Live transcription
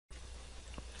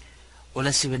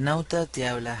Hola cibernauta, te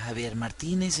habla Javier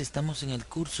Martínez. Estamos en el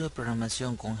curso de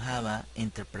programación con Java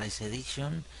Enterprise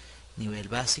Edition, nivel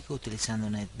básico, utilizando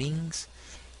NetBeans,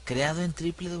 creado en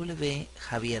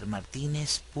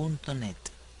www.javiermartinez.net.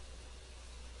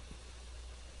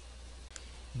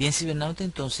 Bien cibernauta,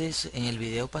 entonces en el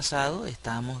video pasado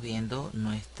estábamos viendo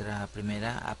nuestra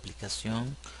primera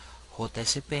aplicación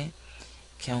JSP,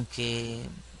 que aunque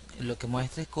lo que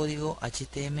muestra es código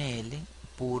HTML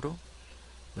puro,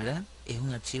 ¿verdad? Es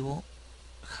un archivo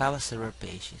Java Server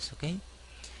Pages, ¿ok?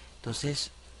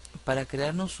 Entonces, para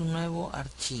crearnos un nuevo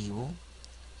archivo,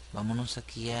 vámonos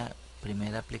aquí a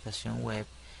primera aplicación web,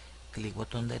 clic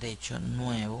botón derecho,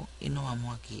 nuevo, y nos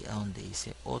vamos aquí a donde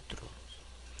dice otros.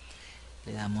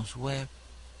 Le damos web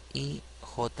y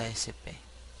JSP.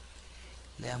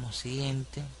 Le damos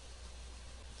siguiente.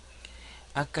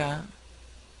 Acá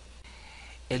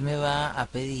él me va a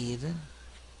pedir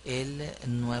el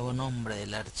nuevo nombre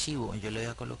del archivo. Yo le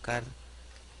voy a colocar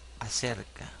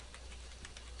acerca.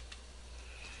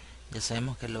 Ya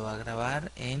sabemos que lo va a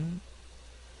grabar en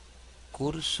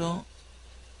curso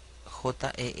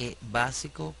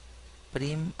Basico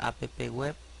prim app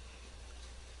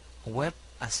web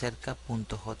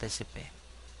acerca.jsp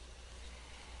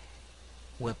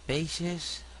web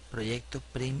pages proyecto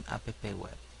prim app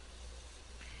web,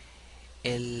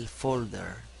 el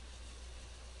folder,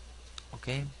 ok,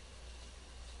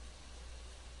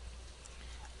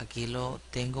 aquí lo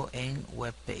tengo en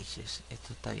web pages.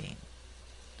 Esto está bien,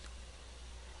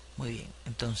 muy bien.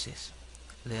 Entonces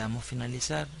le damos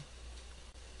finalizar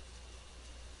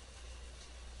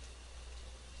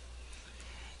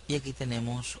y aquí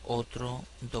tenemos otro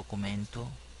documento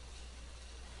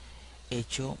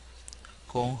hecho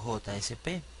con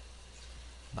JSP.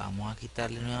 Vamos a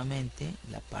quitarle nuevamente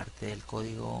la parte del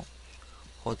código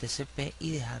JSP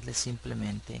y dejarle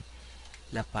simplemente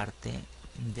la parte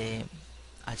de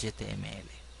HTML.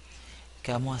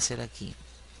 ¿Qué vamos a hacer aquí?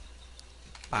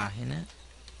 Página,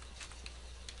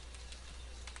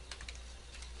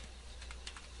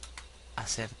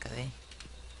 acerca de,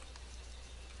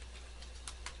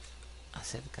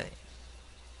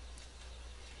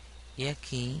 y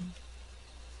aquí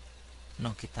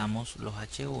nos quitamos los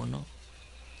H1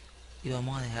 y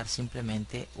vamos a dejar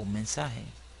simplemente un mensaje.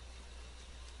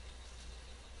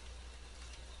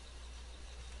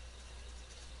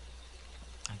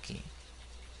 Aquí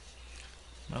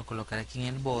vamos a colocar aquí en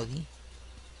el body,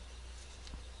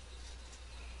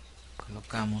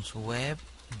 colocamos web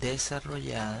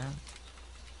desarrollada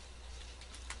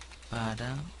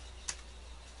para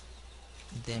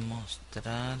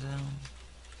demostrar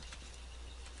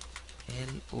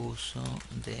el uso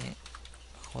de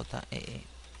JEE.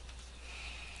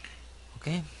 Ok,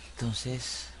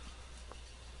 entonces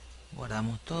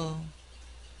guardamos todo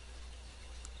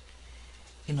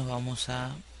y nos vamos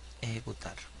a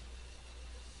ejecutar.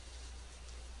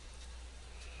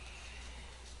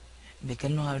 Ve que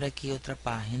nos abre aquí otra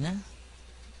página,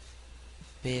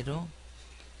 pero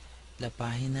la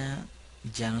página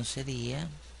ya no sería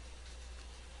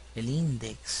el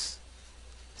index,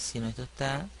 sino esto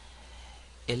está,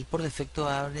 él por defecto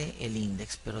abre el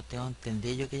index, pero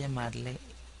tendré yo que llamarle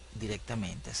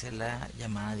directamente, hacer la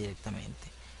llamada directamente,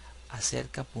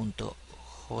 acerca.jsp,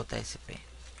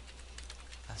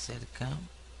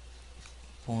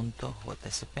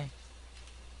 acerca.jsp,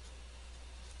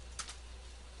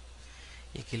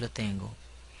 y aquí lo tengo,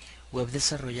 web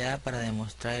desarrollada para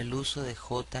demostrar el uso de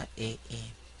JEE.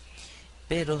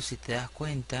 Pero si te das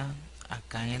cuenta,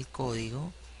 acá en el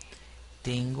código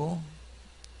tengo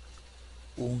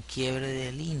un quiebre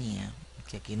de línea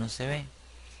que aquí no se ve,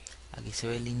 aquí se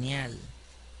ve lineal.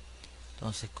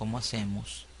 Entonces, ¿cómo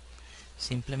hacemos?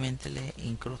 Simplemente le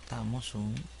incrustamos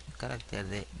un carácter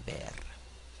de ver,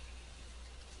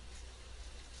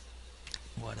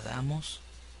 guardamos,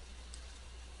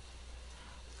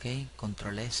 ok,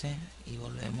 control S y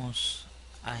volvemos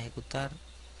a ejecutar.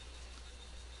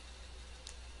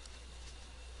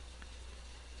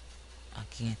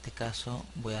 Aquí en este caso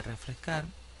voy a refrescar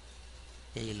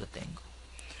y ahí lo tengo,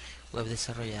 web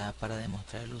desarrollada para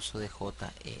demostrar el uso de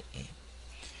JEE.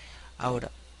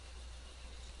 Ahora,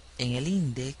 en el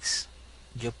index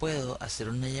yo puedo hacer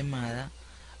una llamada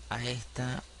a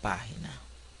esta página.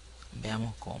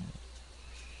 Veamos cómo.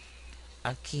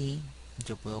 Aquí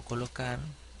yo puedo colocar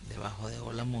debajo de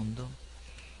hola mundo,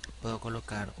 puedo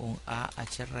colocar un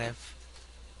ahref,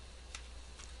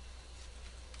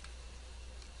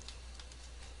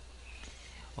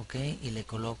 ok, y le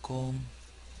coloco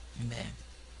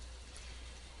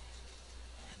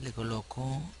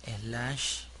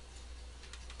slash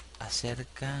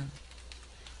acerca.jsp.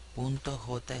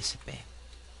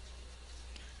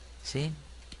 ¿sí?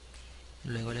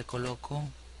 Luego le coloco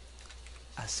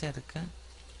acerca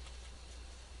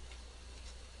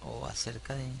o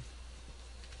acerca de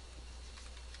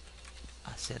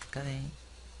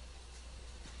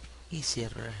y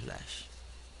cierro el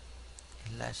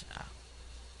slash a.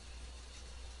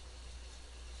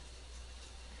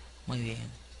 Muy bien,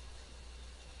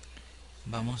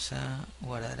 vamos a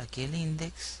guardar aquí el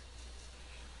index,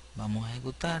 vamos a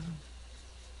ejecutar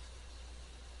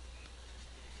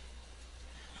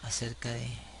acerca de.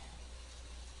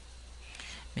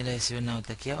 Mira, si ven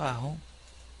aquí abajo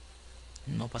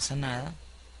no pasa nada,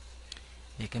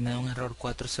 ya que me da un error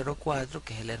 404,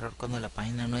 que es el error cuando la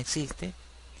página no existe.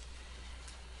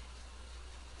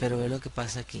 Pero ve lo que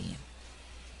pasa aquí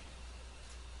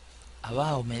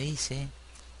abajo, me dice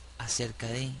acerca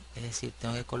de, es decir,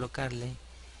 tengo que colocarle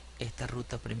esta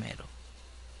ruta primero,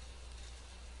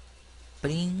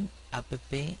 print app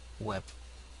web,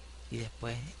 y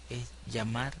después es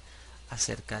llamar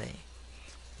acerca de.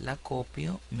 La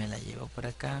copio, me la llevo por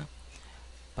acá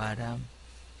para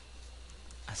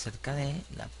acerca de,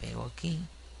 la pego aquí,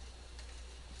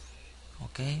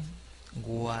 ok,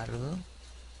 guardo,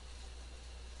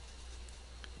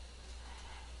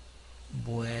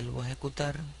 vuelvo a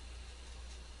ejecutar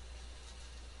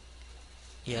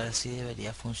y ahora sí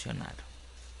debería funcionar.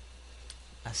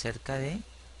 Acerca de,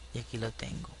 y aquí lo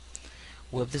tengo.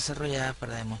 Web desarrollada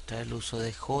para demostrar el uso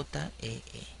de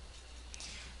JEE.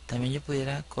 También yo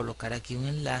pudiera colocar aquí un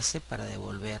enlace para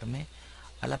devolverme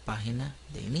a la página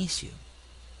de inicio.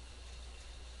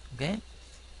 ¿Ok?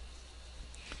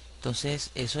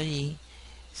 Entonces eso allí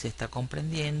se está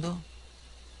comprendiendo.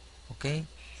 ¿Ok?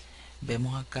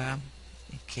 Vemos acá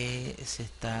que se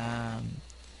está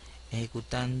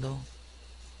ejecutando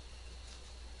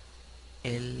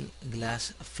el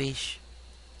glassfish.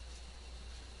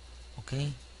 ¿Ok?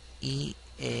 Y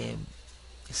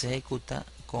se ejecuta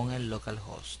con el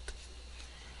localhost.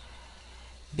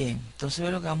 Bien, entonces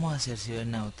ve lo que vamos a hacer,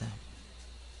 cibernauta.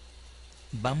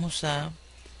 Vamos a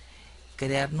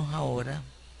crearnos ahora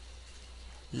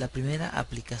la primera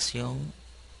aplicación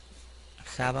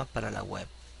Java para la web,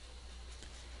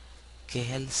 que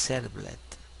es el servlet.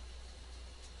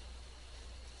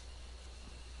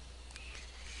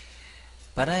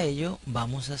 Para ello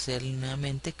vamos a hacer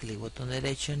nuevamente clic botón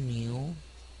derecho, new,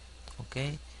 ok,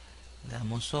 le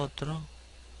damos otro,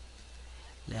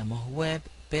 le damos web,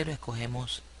 pero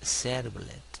escogemos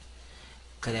servlet.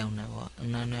 Crea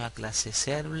una nueva clase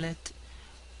servlet.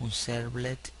 Un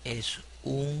servlet es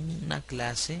una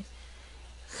clase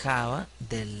Java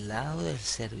del lado del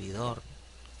servidor,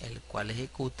 el cual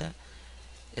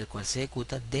se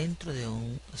ejecuta dentro de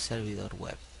un servidor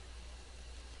web.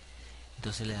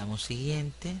 Entonces le damos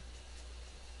siguiente,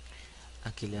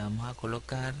 aquí le vamos a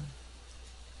colocar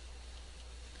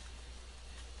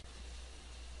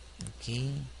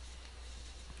aquí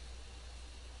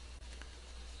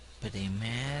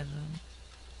primer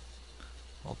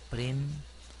o prim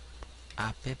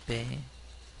app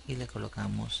y le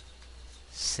colocamos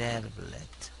servlet.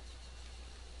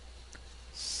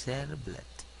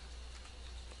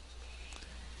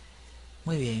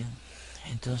 Muy bien,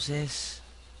 entonces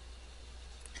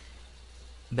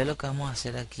ve lo que vamos a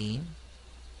hacer aquí.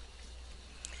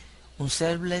 Un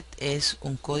servlet es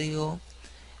un código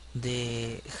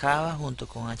de Java junto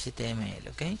con HTML,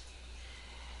 ¿ok?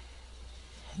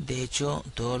 De hecho,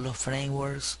 todos los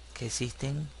frameworks que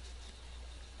existen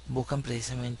buscan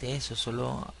precisamente eso,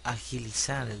 solo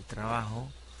agilizar el trabajo,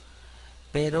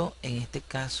 pero en este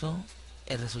caso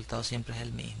el resultado siempre es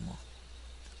el mismo: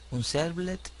 un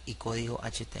servlet y código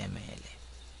HTML.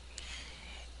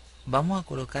 Vamos a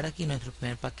colocar aquí nuestro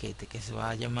primer paquete, que se va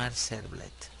a llamar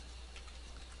servlet.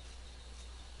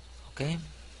 Ok,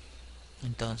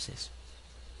 entonces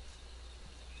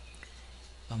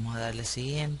vamos a darle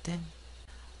siguiente.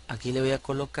 Aquí le voy a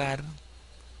colocar,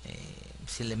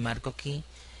 si le marco aquí,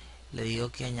 le digo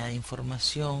que añade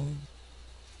información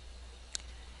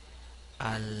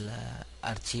al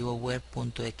archivo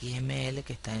web.xml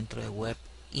que está dentro de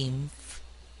webinf.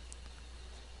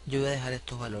 Yo voy a dejar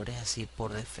estos valores así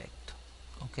por defecto.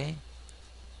 Ok,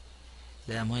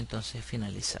 le damos entonces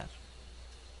finalizar.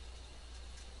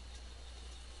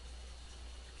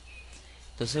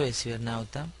 Entonces ve,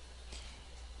 cibernauta,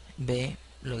 ve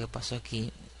lo que pasó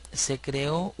aquí. Se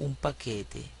creó un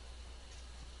paquete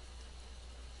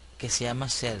que se llama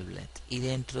servlet, y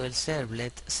dentro del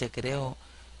servlet se creó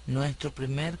nuestro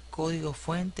primer código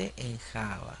fuente en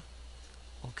Java.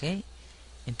 Ok,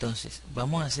 entonces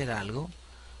vamos a hacer algo.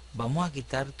 Vamos a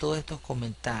quitar todos estos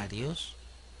comentarios,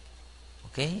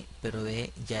 ok, pero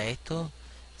ve, ya esto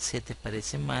se te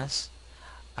parece más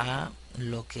a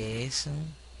lo que es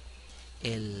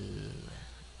el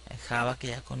Java que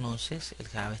ya conoces, el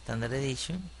Java Standard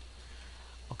Edition.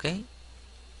 Ok,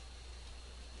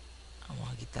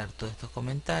 vamos a quitar todos estos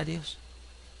comentarios.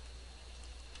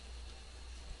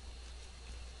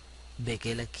 Ve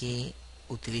que él aquí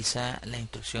utiliza la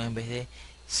instrucción, en vez de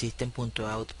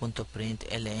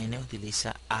system.out.println,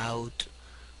 utiliza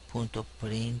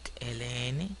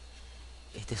out.println.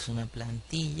 Esta es una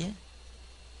plantilla.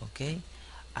 Ok,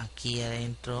 aquí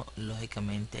adentro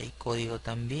lógicamente hay código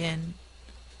también.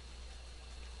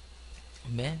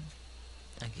 Ven,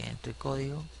 aquí adentro hay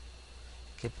código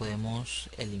que podemos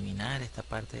eliminar esta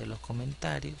parte de los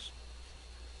comentarios.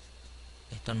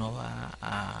 Esto no va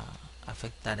a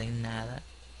afectar en nada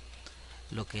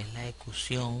lo que es la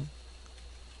ejecución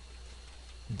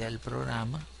del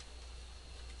programa.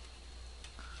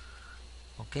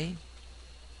 Ok,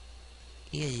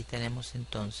 y allí tenemos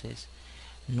entonces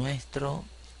nuestro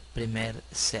primer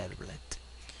servlet.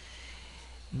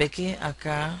 Ve que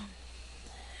acá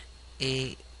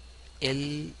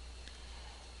él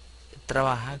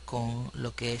trabaja con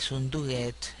lo que es un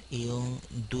doGet y un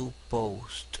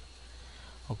doPost.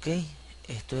 Ok,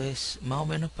 esto es más o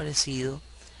menos parecido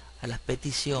a las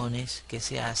peticiones que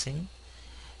se hacen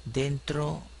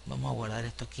dentro, vamos a guardar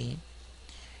esto aquí,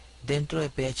 dentro de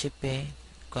PHP,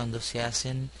 cuando se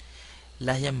hacen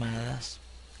las llamadas,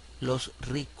 los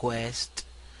requests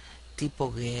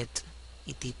tipo get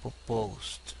y tipo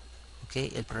post. Ok,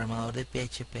 el programador de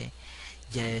PHP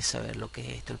ya debe saber lo que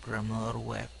es esto. El programador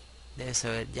web debe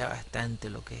saber ya bastante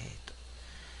lo que es esto,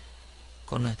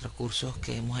 con nuestros cursos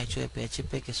que hemos hecho de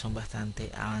PHP, que son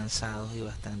bastante avanzados y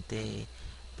bastante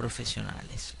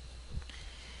profesionales.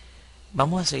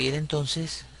 Vamos a seguir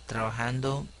entonces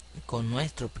trabajando con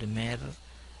nuestro primer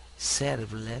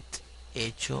servlet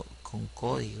hecho con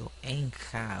código en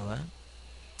Java,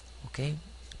 ok,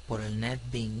 por el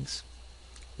NetBeans,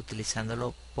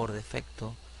 utilizándolo por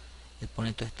defecto. Él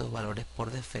pone todos estos valores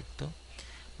por defecto.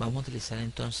 Vamos a utilizar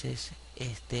entonces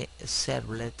este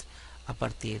servlet a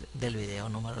partir del video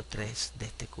número 3 de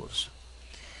este curso.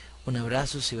 Un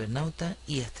abrazo, cibernauta,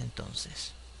 y hasta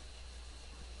entonces.